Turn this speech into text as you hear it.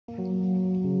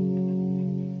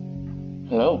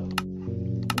Hello.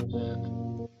 Music.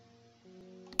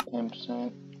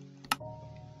 10%.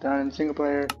 Done. Single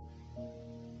player.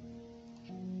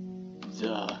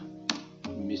 The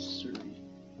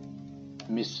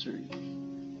mystery.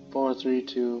 4, 3,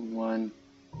 2, 1,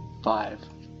 5.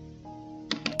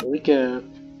 Here we go.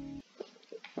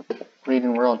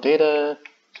 Reading world data.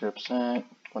 0%.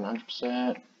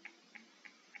 100%.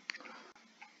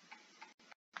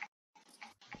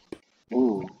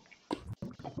 Ooh.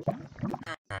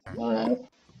 Alright.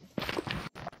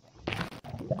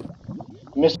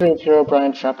 Mystery of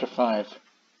Herobrine, Chapter 5.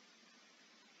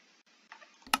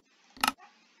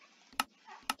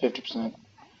 50%.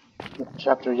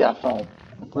 Chapter, 5.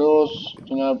 Rules,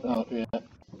 do not, oh, yeah.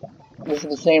 This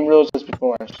is the same rules as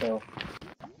before, so.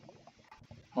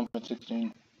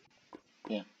 1.16.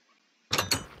 Yeah.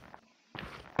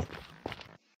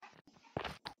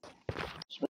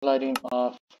 Speed lighting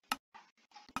off.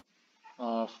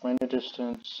 Render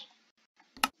distance.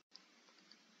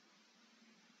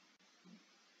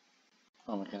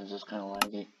 Oh my god, this is kind of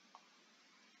laggy.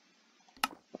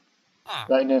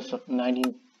 Brightness of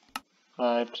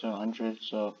 95 to 100,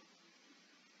 so.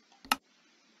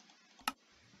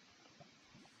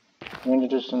 Render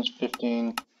distance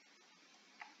 15.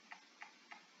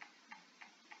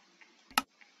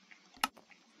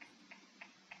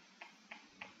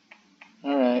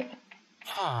 Alright.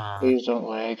 Please don't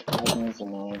lag. Lagging is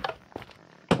annoying.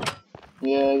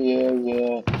 Yeah.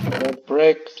 Red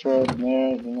brick, throw it in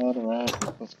there, you know the rest.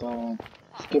 Let's go on.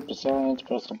 Skip the science,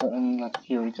 press the button,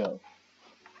 here we go.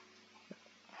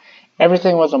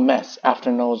 Everything was a mess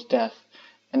after Noah's death,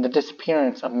 and the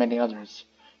disappearance of many others.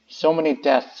 So many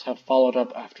deaths have followed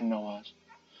up after Noah's.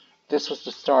 This was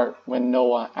the start when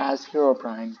Noah, as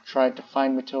Herobrine, tried to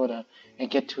find Matilda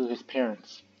and get to his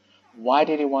parents. Why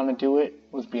did he want to do it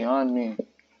was beyond me.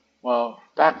 Well,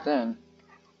 back then.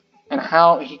 And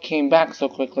how he came back so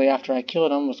quickly after I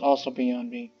killed him was also beyond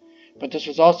me. But this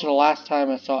was also the last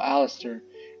time I saw Alistair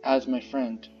as my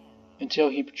friend, until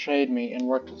he betrayed me and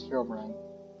worked with Herobrine.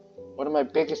 One of my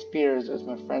biggest fears is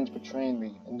my friends betraying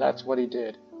me, and that's what he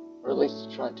did, or at least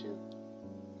he tried to.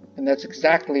 And that's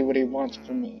exactly what he wants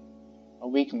from me, a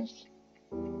weakness.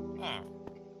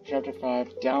 Chapter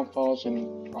 5, Downfalls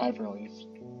and Rivalries.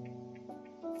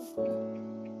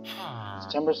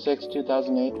 September 6,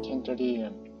 2008, 10:30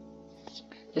 a.m.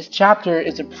 This chapter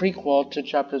is a prequel to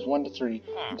chapters 1 to 3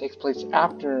 and takes place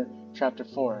after chapter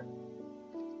 4.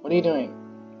 What are you doing?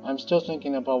 I'm still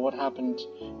thinking about what happened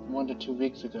 1 to 2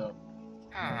 weeks ago.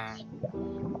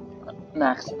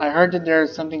 Max, I heard that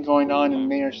there's something going on in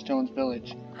Mayor Stone's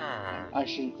village.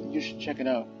 You should check it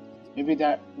out. Maybe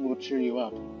that will cheer you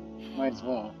up. Might as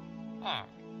well.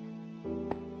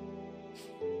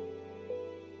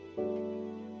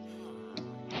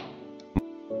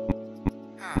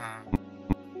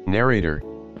 Narrator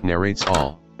narrates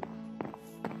all.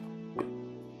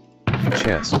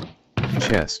 Chest.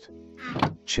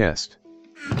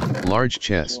 Large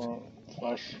chest.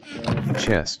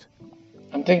 Chest.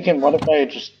 I'm thinking, what if I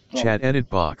just... Chat edit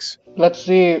box. Let's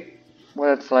see what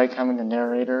it's like having the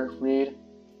narrator read.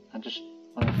 I just...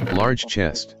 Large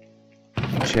chest.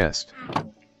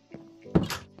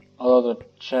 Although the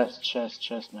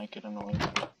chest might get annoying.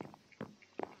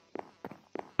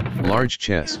 Large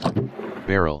chest.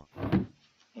 Barrel.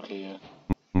 Okay, yeah.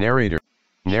 Narrator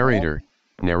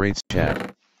narrates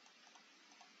chat.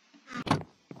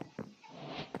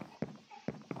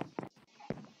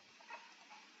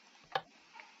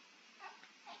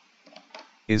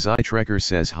 His eye tracker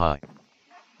says hi.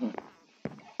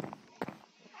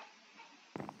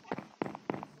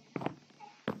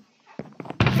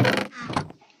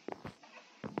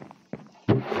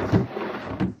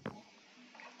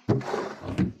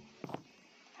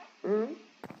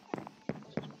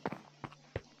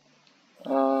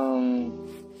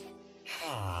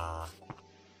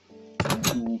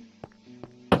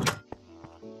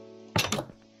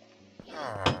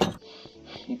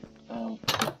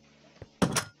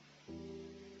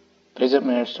 Visit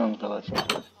Mayor Stone's village.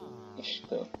 Let's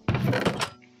go.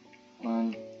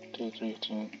 1, 2, 3,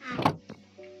 2.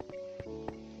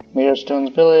 Mayor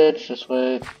Stone's village, this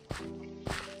way.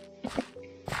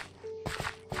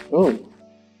 Ooh.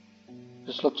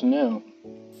 This looks new.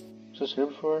 Was this here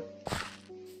before?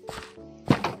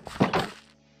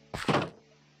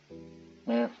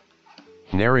 Mayor.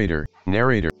 Narrator.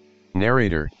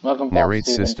 Welcome back, Narrate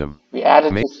Steven. system. We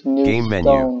added this new Game menu.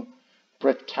 stone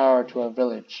brick tower to our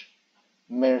village.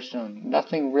 Mayor Stone.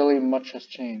 Nothing really much has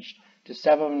changed. The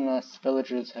 7 of us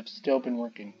villagers have still been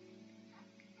working.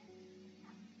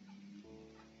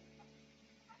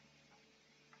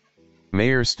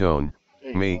 Mayor Stone.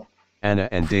 Me. Anna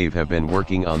and Dave have been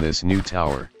working on this new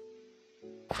tower.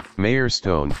 Mayor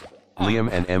Stone,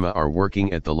 Liam and Emma are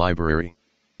working at the library.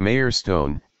 Mayor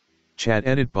Stone, chat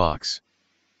edit box.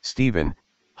 Steven,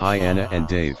 hi Anna and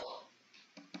Dave.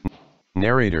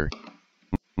 Narrator,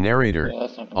 Yeah,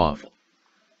 that's not gonna off.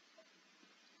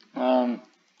 help.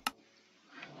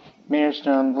 Mayor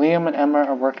Stone, Liam and Emma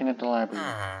are working at the library,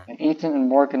 and Ethan and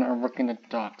Morgan are working at the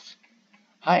docks.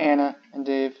 Hi Anna and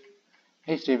Dave.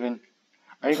 Hey Steven.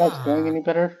 Are you guys feeling any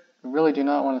better? I really do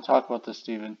not want to talk about this,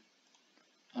 Steven.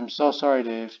 I'm so sorry,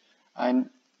 Dave. I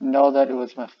know that it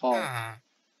was my fault.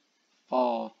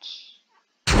 Hello,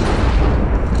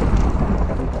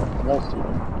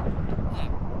 Steven.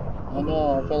 Oh no,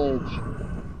 our village.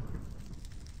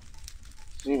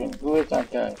 Steven, who is that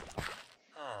guy?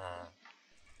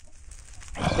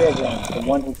 Herobrine, the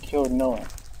one who killed Noah.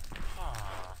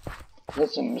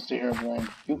 Listen, Mr. Herobrine,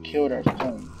 you killed our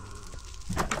son.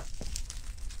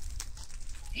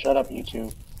 Shut up, you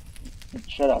two.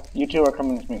 Shut up. You two are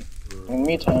coming with me. In the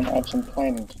meantime, I have some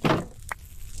planning to do.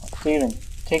 Steven,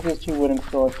 take these 2 wooden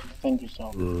swords to defend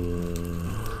yourself. 2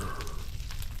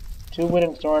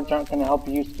 wooden swords aren't going to help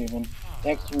you, Steven.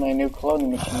 Thanks to my new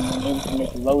cloning machine, I'm able to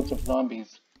make loads of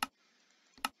zombies.